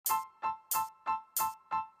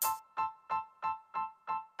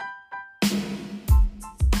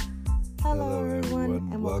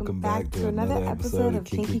and welcome back to another episode of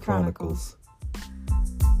Kinky Chronicles.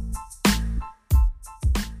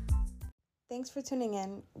 Thanks for tuning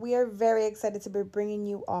in. We are very excited to be bringing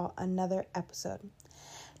you all another episode.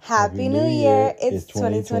 Happy New Year! It's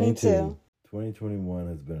 2022. 2021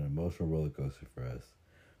 has been an emotional roller coaster for us.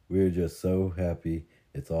 We are just so happy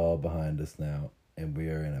it's all behind us now, and we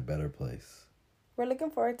are in a better place. We're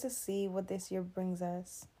looking forward to see what this year brings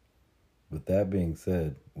us. With that being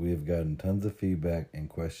said, we have gotten tons of feedback and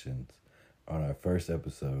questions on our first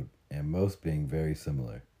episode, and most being very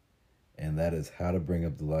similar. And that is how to bring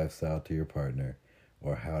up the lifestyle to your partner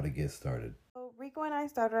or how to get started. So Rico and I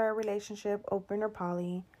started our relationship open or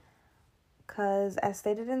poly because, as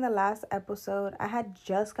stated in the last episode, I had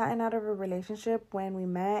just gotten out of a relationship when we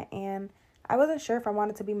met, and I wasn't sure if I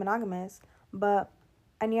wanted to be monogamous, but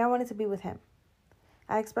I knew I wanted to be with him.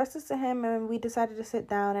 I expressed this to him, and we decided to sit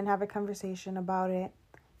down and have a conversation about it.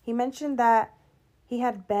 He mentioned that he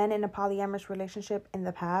had been in a polyamorous relationship in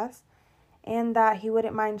the past and that he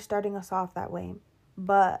wouldn't mind starting us off that way.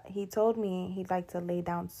 But he told me he'd like to lay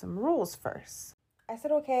down some rules first. I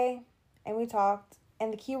said okay, and we talked,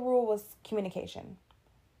 and the key rule was communication.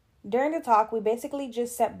 During the talk, we basically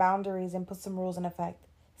just set boundaries and put some rules in effect,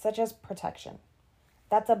 such as protection.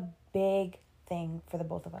 That's a big thing for the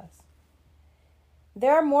both of us.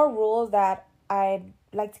 There are more rules that I'd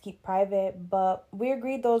like to keep private, but we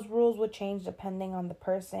agreed those rules would change depending on the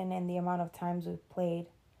person and the amount of times we've played.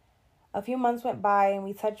 A few months went by and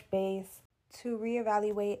we touched base to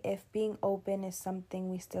reevaluate if being open is something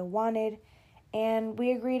we still wanted, and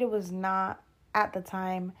we agreed it was not at the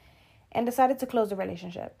time and decided to close the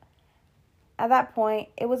relationship. At that point,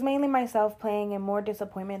 it was mainly myself playing and more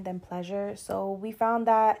disappointment than pleasure, so we found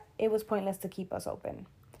that it was pointless to keep us open.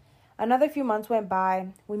 Another few months went by,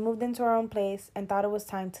 we moved into our own place and thought it was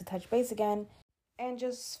time to touch base again and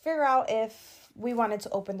just figure out if we wanted to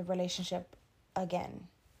open the relationship again.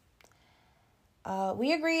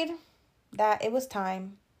 We agreed that it was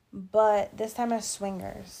time, but this time as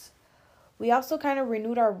swingers. We also kind of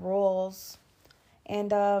renewed our roles, and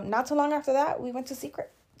not too long after that, we went to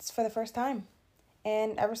secrets for the first time.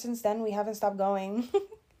 And ever since then, we haven't stopped going.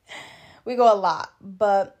 We go a lot,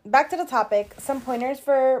 but back to the topic. Some pointers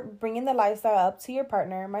for bringing the lifestyle up to your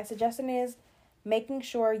partner. My suggestion is making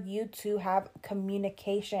sure you two have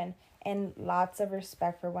communication and lots of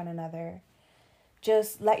respect for one another.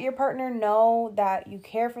 Just let your partner know that you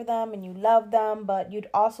care for them and you love them, but you'd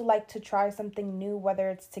also like to try something new, whether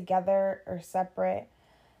it's together or separate.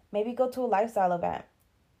 Maybe go to a lifestyle event.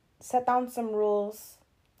 Set down some rules.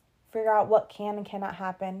 Figure out what can and cannot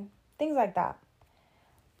happen. Things like that.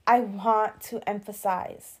 I want to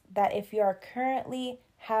emphasize that if you are currently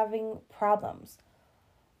having problems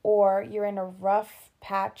or you're in a rough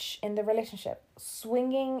patch in the relationship,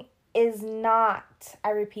 swinging is not, I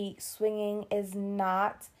repeat, swinging is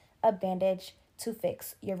not a bandage to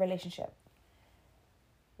fix your relationship.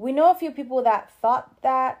 We know a few people that thought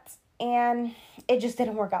that, and it just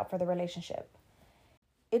didn't work out for the relationship.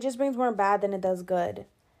 It just brings more bad than it does good.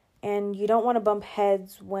 And you don't want to bump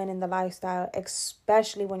heads when in the lifestyle,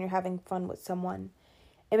 especially when you're having fun with someone.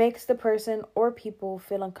 It makes the person or people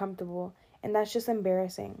feel uncomfortable, and that's just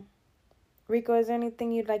embarrassing. Rico, is there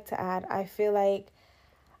anything you'd like to add? I feel like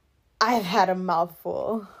I've had a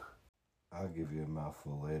mouthful. I'll give you a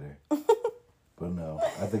mouthful later. But no,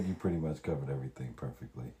 I think you pretty much covered everything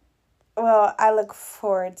perfectly. Well, I look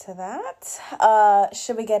forward to that.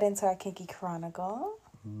 Should we get into our Kinky Chronicle?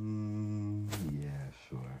 Yeah,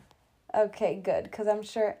 sure. Okay, good, because I'm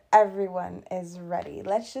sure everyone is ready.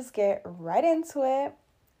 Let's just get right into it.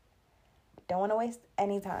 Don't want to waste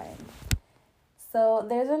any time. So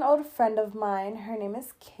there's an old friend of mine. Her name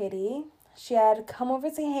is Kitty. She had come over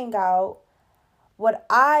to hang out. What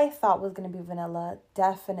I thought was going to be vanilla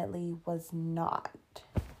definitely was not.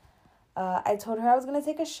 I told her I was going to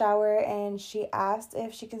take a shower, and she asked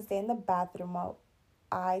if she can stay in the bathroom while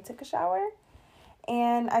I took a shower.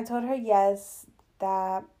 And I told her yes,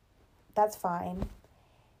 that's fine.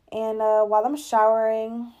 And while I'm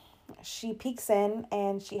showering, she peeks in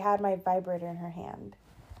and she had my vibrator in her hand.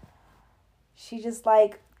 She just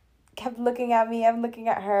kept looking at me. I'm looking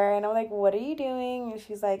at her and I'm like, what are you doing? And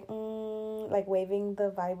she's like waving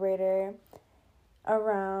the vibrator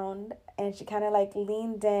around, and she kind of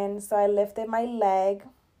leaned in. So I lifted my leg,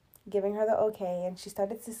 giving her the okay, and she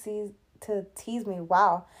started to tease me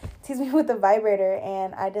with the vibrator,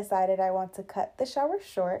 and I decided I want to cut the shower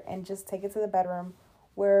short and just take it to the bedroom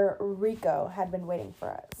where Rico had been waiting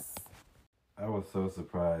for us. I was so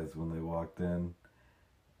surprised when they walked in.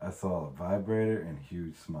 I saw a vibrator and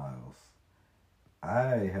huge smiles.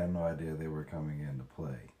 I had no idea they were coming into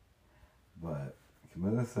play, but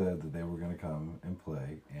Camilla said that they were going to come and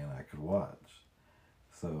play and I could watch.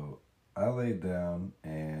 So I laid down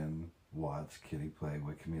and watched Kitty play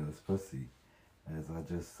with Camilla's pussy as I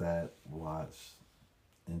just sat, watched,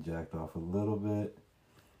 and jacked off a little bit.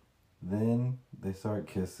 Then they start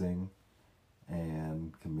kissing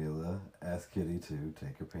and Camilla asked Kitty to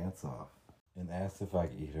take her pants off and asked if I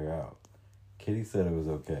could eat her out. Kitty said it was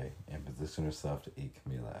okay and positioned herself to eat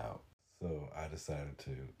Camilla out. So I decided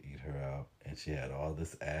to eat her out, and she had all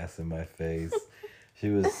this ass in my face. She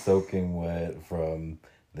was soaking wet from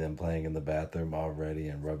them playing in the bathroom already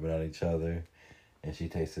and rubbing on each other, and she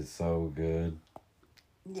tasted so good.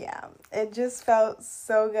 Yeah, it just felt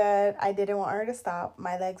so good. I didn't want her to stop.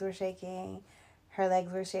 My legs were shaking. Her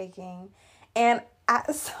legs were shaking. And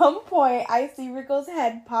at some point, I see Rico's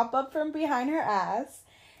head pop up from behind her ass,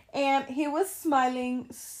 and he was smiling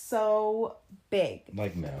so big.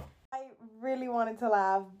 Like Meow. I really wanted to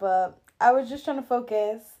laugh, but I was just trying to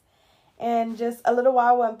focus. And just a little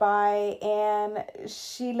while went by, and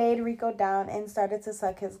she laid Rico down and started to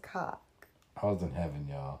suck his cock. I was in heaven,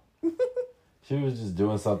 y'all. She was just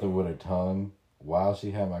doing something with her tongue while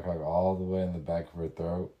she had my cock all the way in the back of her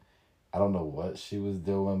throat. I don't know what she was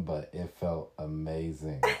doing, but it felt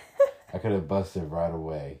amazing. I could have busted right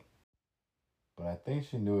away. But I think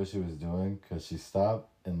she knew what she was doing because she stopped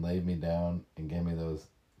and laid me down and gave me those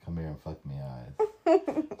come here and fuck me eyes.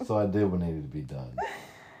 So I did what needed to be done.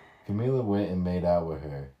 Camila went and made out with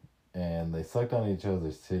her, and they sucked on each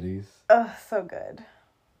other's titties. Oh, so good.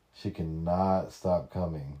 She cannot stop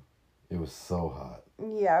coming. It was so hot.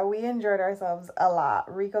 Yeah, we enjoyed ourselves a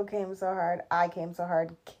lot. Rico came so hard. I came so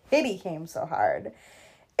hard. Kitty came so hard.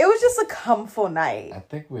 It was just a comfy night. I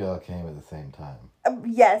think we all came at the same time.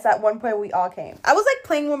 Yes, at one point we all came. I was like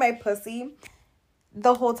playing with my pussy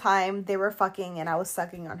the whole time they were fucking, and I was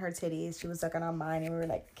sucking on her titties. She was sucking on mine, and we were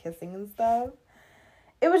like kissing and stuff.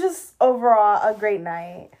 It was just overall a great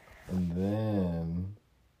night. And then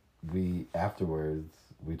afterwards,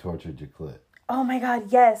 we tortured your clit. Oh my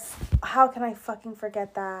God, yes. How can I fucking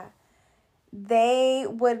forget that? They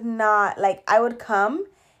would not, like, I would come,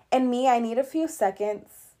 and I need a few seconds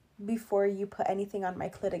before you put anything on my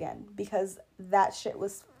clit again, because that shit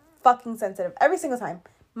was fucking sensitive every single time.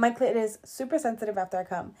 My clit is super sensitive after I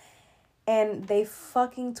come. And they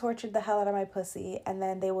fucking tortured the hell out of my pussy. And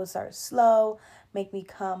then they would start slow, make me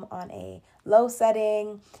come on a low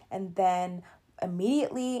setting, and then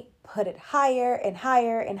immediately put it higher and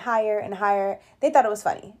higher and higher and higher. They thought it was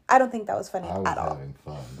funny. I don't think that was funny at all. I was having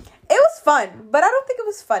fun. It was fun, but I don't think it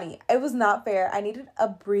was funny. It was not fair. I needed a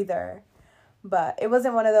breather. But it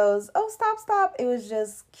wasn't one of those, oh, stop. It was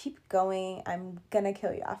just, keep going. I'm gonna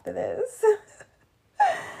kill you after this.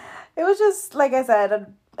 It was just, like I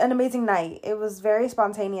said, an amazing night. It was very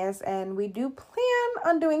spontaneous, and we do plan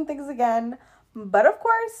on doing things again, but of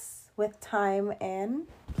course, with time and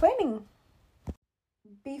planning.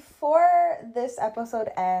 Before this episode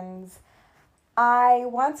ends, I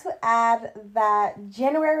want to add that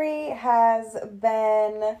January has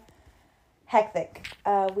been hectic.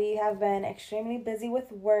 We have been extremely busy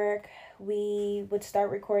with work. We would start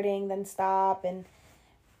recording, then stop, and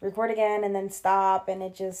record again, and then stop, and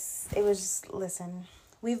listen,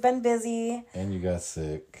 we've been busy. And you got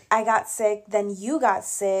sick. I got sick, then you got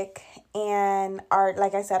sick, and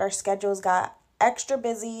like I said, our schedules got extra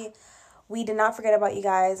busy. We did not forget about you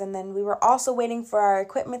guys, and then we were also waiting for our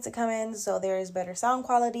equipment to come in, so there is better sound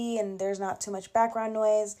quality, and there's not too much background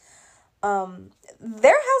noise. There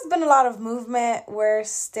has been a lot of movement. We're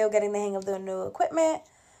still getting the hang of the new equipment,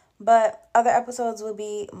 but other episodes will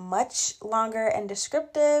be much longer and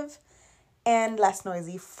descriptive and less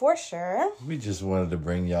noisy for sure. We just wanted to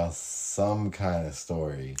bring y'all some kind of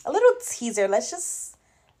story. A little teaser. Let's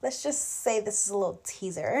just say this is a little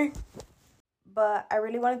teaser. But I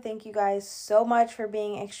really want to thank you guys so much for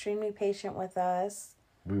being extremely patient with us.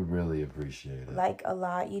 We really appreciate it. Like, a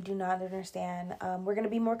lot. You do not understand. We're going to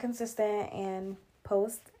be more consistent and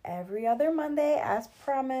post every other Monday as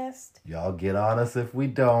promised. Y'all get on us if we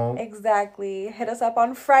don't. Exactly. Hit us up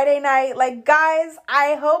on Friday night. Like, guys,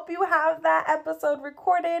 I hope you have that episode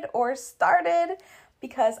recorded or started,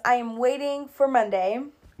 because I am waiting for Monday.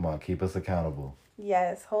 Come on, keep us accountable.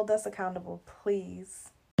 Yes, hold us accountable, please.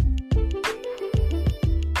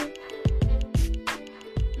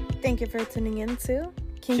 Thank you for tuning in to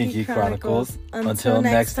Kinky Chronicles. Until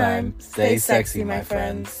next time, stay sexy, my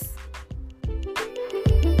friends.